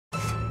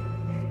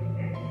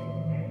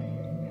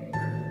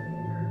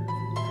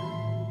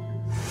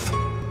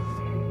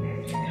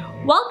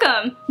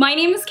Welcome! My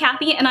name is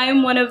Kathy and I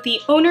am one of the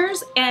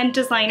owners and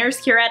designers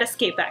here at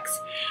EscapeX.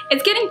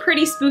 It's getting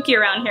pretty spooky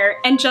around here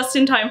and just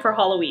in time for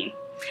Halloween.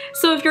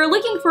 So if you're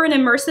looking for an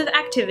immersive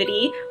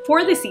activity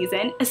for the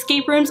season,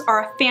 escape rooms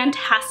are a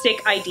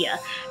fantastic idea.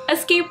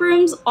 Escape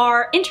rooms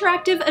are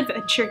interactive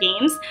adventure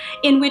games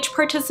in which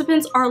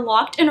participants are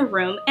locked in a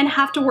room and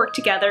have to work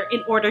together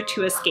in order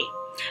to escape.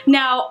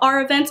 Now,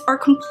 our events are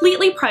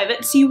completely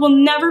private, so you will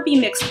never be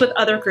mixed with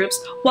other groups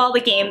while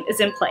the game is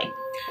in play.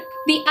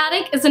 The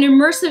Attic is an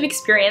immersive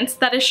experience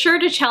that is sure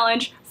to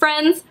challenge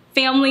friends,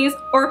 families,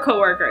 or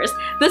coworkers.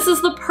 This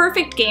is the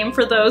perfect game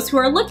for those who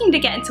are looking to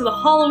get into the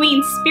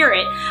Halloween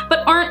spirit but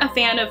aren't a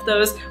fan of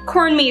those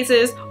corn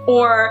mazes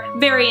or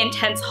very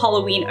intense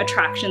Halloween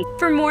attractions.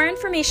 For more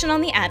information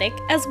on the Attic,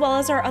 as well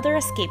as our other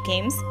escape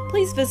games,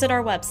 please visit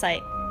our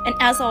website. And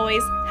as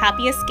always,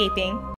 happy escaping!